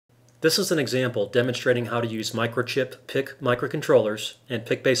This is an example demonstrating how to use Microchip PIC microcontrollers and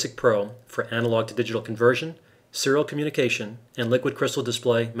PicBasic Pro for analog to digital conversion, serial communication, and liquid crystal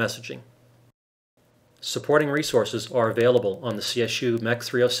display messaging. Supporting resources are available on the CSU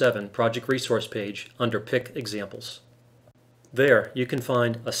MECH307 Project Resource page under PIC Examples. There, you can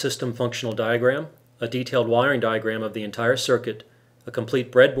find a system functional diagram, a detailed wiring diagram of the entire circuit, a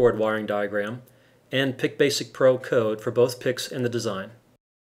complete breadboard wiring diagram, and PicBasic Pro code for both PICs and the design.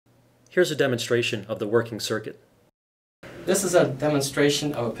 Here's a demonstration of the working circuit. This is a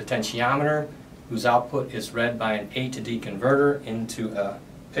demonstration of a potentiometer whose output is read by an A to D converter into a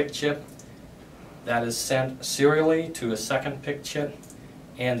PIC chip that is sent serially to a second PIC chip,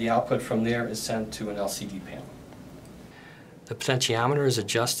 and the output from there is sent to an LCD panel. The potentiometer is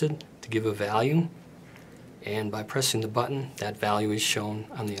adjusted to give a value, and by pressing the button, that value is shown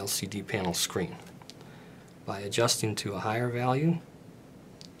on the LCD panel screen. By adjusting to a higher value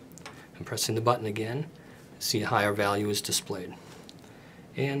and pressing the button again, see a higher value is displayed.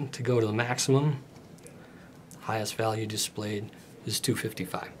 And to go to the maximum, highest value displayed is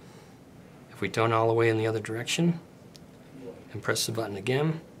 255. If we turn all the way in the other direction and press the button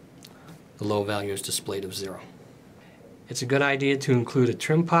again, the low value is displayed of 0. It's a good idea to include a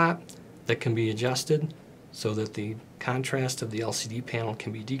trim pot that can be adjusted so that the contrast of the LCD panel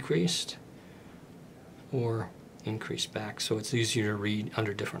can be decreased or increased back so it's easier to read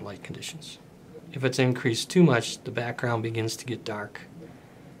under different light conditions. If it's increased too much, the background begins to get dark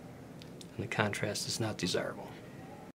and the contrast is not desirable.